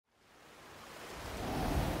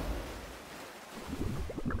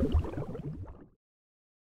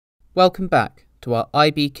Welcome back to our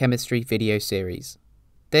IB Chemistry video series.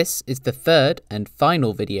 This is the third and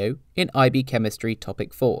final video in IB Chemistry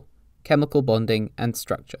Topic 4, Chemical Bonding and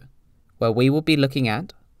Structure, where we will be looking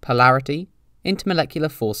at polarity, intermolecular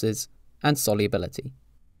forces, and solubility.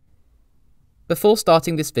 Before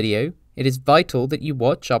starting this video, it is vital that you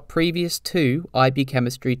watch our previous two IB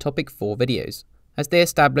Chemistry Topic 4 videos, as they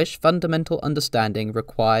establish fundamental understanding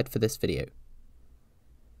required for this video.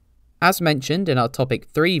 As mentioned in our Topic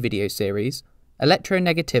 3 video series,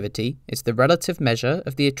 electronegativity is the relative measure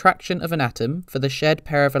of the attraction of an atom for the shared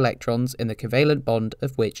pair of electrons in the covalent bond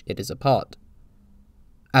of which it is a part.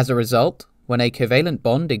 As a result, when a covalent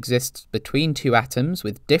bond exists between two atoms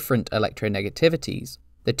with different electronegativities,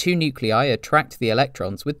 the two nuclei attract the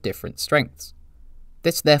electrons with different strengths.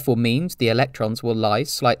 This therefore means the electrons will lie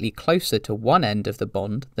slightly closer to one end of the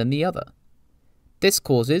bond than the other. This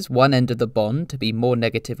causes one end of the bond to be more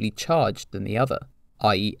negatively charged than the other,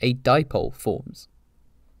 i.e. a dipole forms.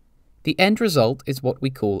 The end result is what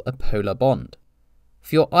we call a polar bond.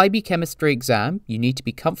 For your IB chemistry exam, you need to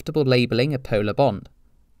be comfortable labelling a polar bond.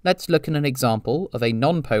 Let's look at an example of a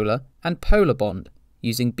nonpolar and polar bond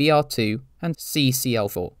using Br2 and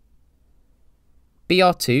CCl4.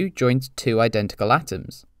 Br2 joins two identical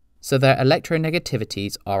atoms, so their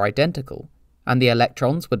electronegativities are identical, and the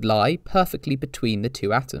electrons would lie perfectly between the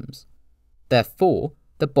two atoms. Therefore,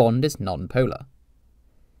 the bond is nonpolar.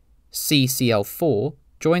 CCl4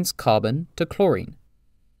 joins carbon to chlorine.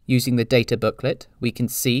 Using the data booklet, we can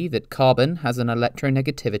see that carbon has an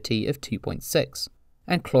electronegativity of 2.6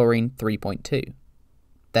 and chlorine 3.2.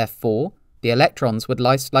 Therefore, the electrons would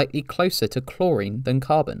lie slightly closer to chlorine than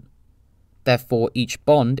carbon. Therefore, each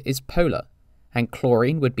bond is polar, and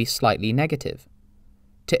chlorine would be slightly negative.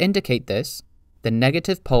 To indicate this, the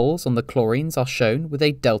negative poles on the chlorines are shown with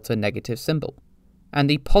a delta negative symbol, and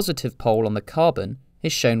the positive pole on the carbon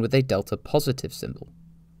is shown with a delta positive symbol.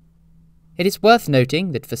 It is worth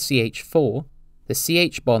noting that for CH4, the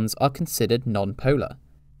CH bonds are considered nonpolar,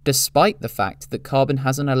 despite the fact that carbon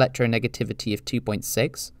has an electronegativity of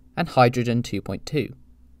 2.6 and hydrogen 2.2.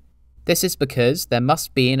 This is because there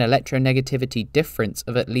must be an electronegativity difference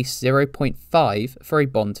of at least 0.5 for a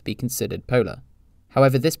bond to be considered polar.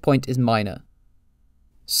 However, this point is minor.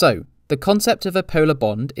 So, the concept of a polar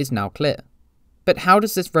bond is now clear. But how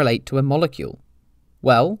does this relate to a molecule?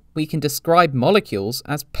 Well, we can describe molecules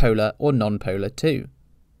as polar or nonpolar too.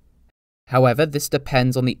 However, this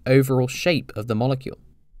depends on the overall shape of the molecule.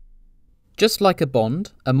 Just like a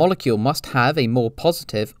bond, a molecule must have a more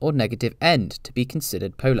positive or negative end to be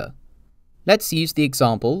considered polar. Let's use the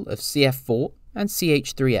example of CF4 and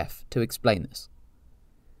CH3F to explain this.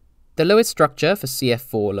 The Lewis structure for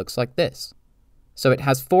CF4 looks like this. So it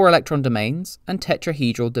has 4 electron domains and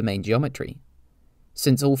tetrahedral domain geometry.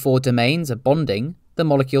 Since all 4 domains are bonding, the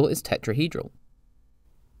molecule is tetrahedral.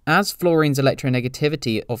 As fluorine's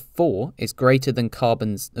electronegativity of 4 is greater than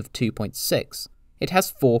carbon's of 2.6, it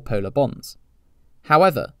has 4 polar bonds.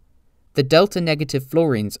 However, the delta negative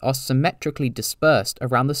fluorines are symmetrically dispersed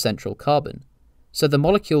around the central carbon, so the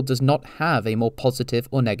molecule does not have a more positive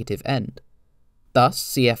or negative end. Thus,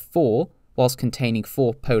 CF4, whilst containing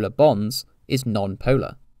 4 polar bonds, is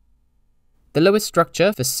nonpolar. The Lewis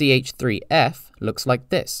structure for CH3F looks like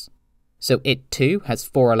this. So it too has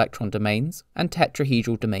 4 electron domains and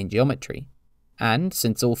tetrahedral domain geometry. And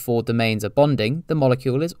since all 4 domains are bonding, the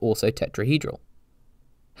molecule is also tetrahedral.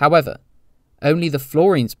 However, only the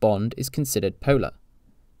fluorine's bond is considered polar.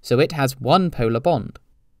 So it has 1 polar bond.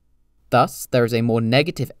 Thus, there is a more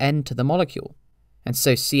negative end to the molecule, and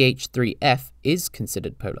so CH3F is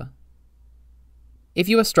considered polar. If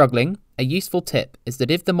you are struggling, a useful tip is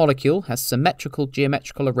that if the molecule has symmetrical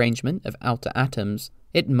geometrical arrangement of outer atoms,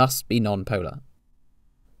 it must be nonpolar.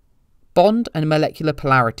 Bond and molecular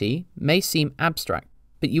polarity may seem abstract,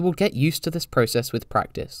 but you will get used to this process with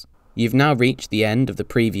practice. You've now reached the end of the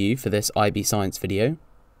preview for this IB Science video.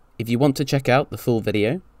 If you want to check out the full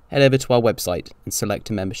video, head over to our website and select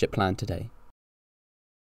a membership plan today.